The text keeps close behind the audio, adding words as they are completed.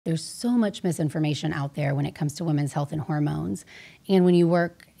There's so much misinformation out there when it comes to women's health and hormones. And when you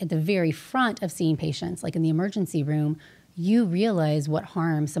work at the very front of seeing patients, like in the emergency room, you realize what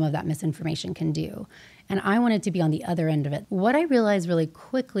harm some of that misinformation can do. And I wanted to be on the other end of it. What I realized really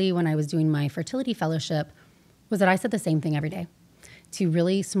quickly when I was doing my fertility fellowship was that I said the same thing every day to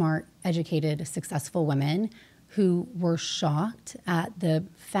really smart, educated, successful women who were shocked at the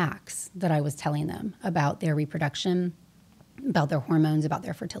facts that I was telling them about their reproduction, about their hormones, about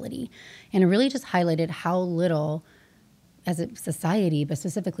their fertility. And it really just highlighted how little, as a society, but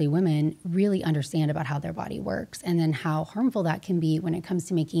specifically women, really understand about how their body works, and then how harmful that can be when it comes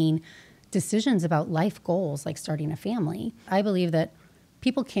to making decisions about life goals, like starting a family. I believe that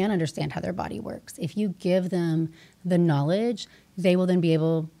people can understand how their body works. If you give them the knowledge, they will then be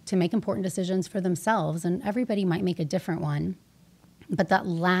able to make important decisions for themselves, and everybody might make a different one. But that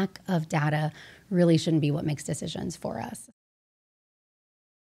lack of data really shouldn't be what makes decisions for us.